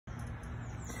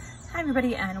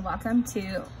everybody, and welcome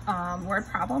to word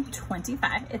problem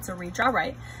 25. It's a redraw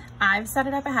right. I've set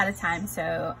it up ahead of time,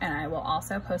 and I will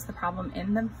also post the problem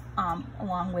in the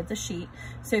along with the sheet.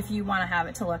 So if you want to have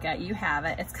it to look at, you have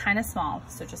it. It's kind of small,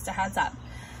 so just a heads up.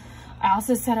 I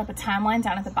also set up a timeline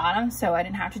down at the bottom, so I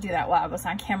didn't have to do that while I was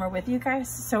on camera with you guys.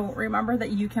 So remember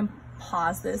that you can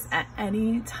pause this at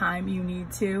any time you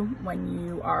need to when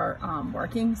you are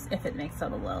working, if it makes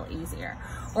it a little easier.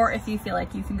 Or if you feel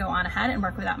like you can go on ahead and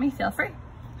work without me, feel free.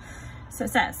 So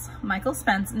it says, Michael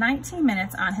spends 19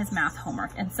 minutes on his math homework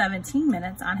and 17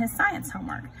 minutes on his science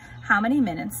homework. How many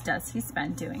minutes does he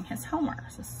spend doing his homework?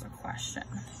 So this is a question.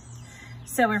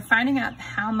 So we're finding out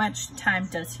how much time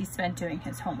does he spend doing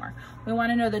his homework. We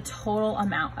want to know the total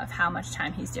amount of how much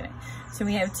time he's doing. So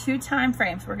we have two time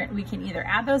frames. We can either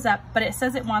add those up, but it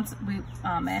says it wants,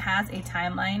 it has a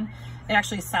timeline. It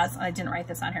actually says, I didn't write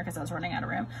this on here because I was running out of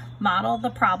room. Model the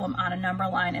problem on a number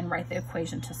line and write the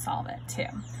equation to solve it too.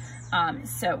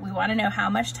 So we want to know how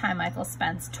much time Michael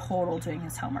spends total doing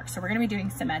his homework. So we're going to be doing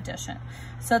some addition.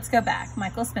 So let's go back.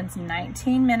 Michael spends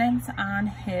 19 minutes on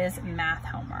his math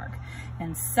homework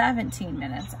and 17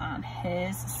 minutes on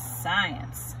his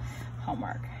science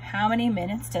homework. How many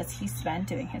minutes does he spend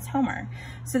doing his homework?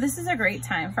 So this is a great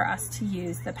time for us to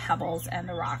use the pebbles and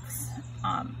the rocks,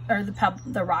 or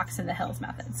the rocks and the hills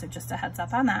method. So just a heads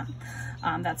up on that.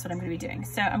 That's what I'm going to be doing.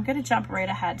 So I'm going to jump right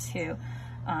ahead to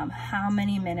how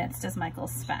many minutes does Michael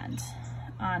spend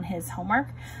on his homework.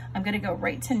 I'm going to go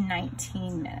right to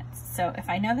 19 minutes. So if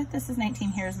I know that this is 19,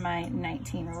 here's my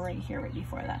 19 right here, right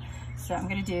before that. So I'm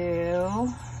going to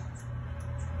do,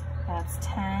 that's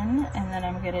 10, and then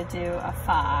I'm going to do a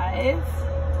 5,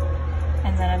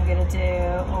 and then I'm going to do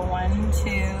a 1,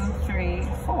 2, 3,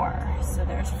 4. So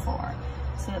there's 4.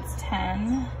 So that's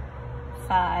 10,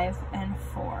 5, and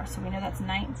 4. So we know that's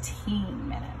 19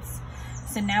 minutes.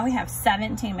 So now we have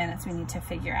 17 minutes we need to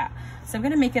figure out. So I'm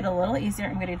going to make it a little easier.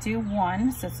 I'm going to do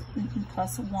 1, so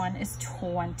plus 1 is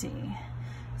 20.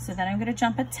 So then I'm going to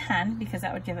jump at 10 because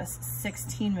that would give us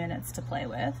 16 minutes to play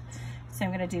with. So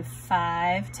I'm going to do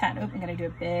 5, 10. Oh, I'm going to do a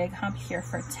big hump here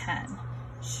for 10.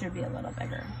 Should be a little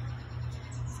bigger.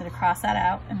 So to cross that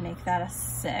out and make that a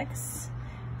 6.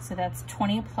 So that's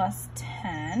 20 plus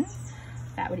 10.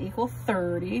 That would equal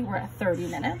 30. We're at 30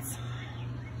 minutes.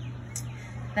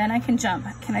 Then I can jump.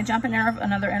 Can I jump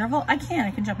another interval? I can.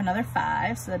 I can jump another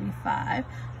 5, so that'd be 5.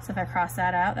 So if I cross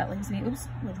that out, that leaves me, oops,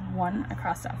 with 1, I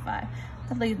crossed out 5.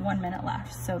 That leaves 1 minute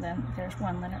left. So then there's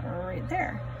 1 minute right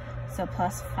there. So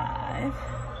plus 5.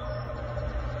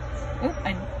 Oop,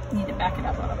 I need to back it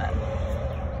up a little bit.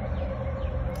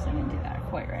 So I didn't do that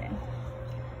quite right.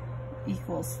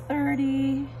 Equals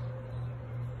 30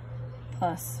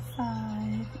 plus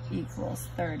 5 equals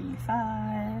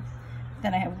 35.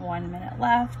 Then I have 1 minute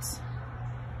left,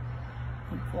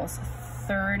 equals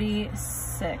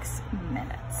 36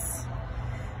 minutes.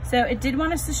 So it did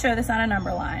want us to show this on a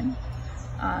number line.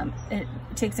 It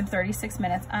takes him 36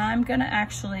 minutes. I'm gonna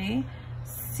actually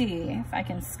see if I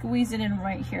can squeeze it in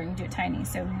right here and do it tiny.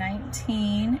 So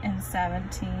 19 and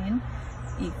 17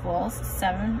 equals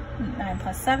 7, 9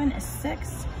 plus 7 is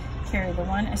 6. Carry the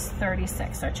 1 is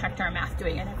 36. So I checked our math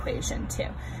doing an equation too.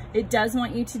 It does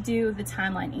want you to do the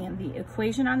timeline and the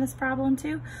equation on this problem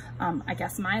too. I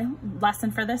guess my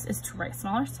lesson for this is to write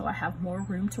smaller so I have more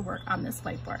room to work on this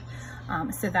whiteboard.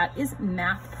 So that is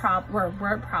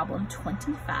word problem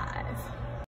 25.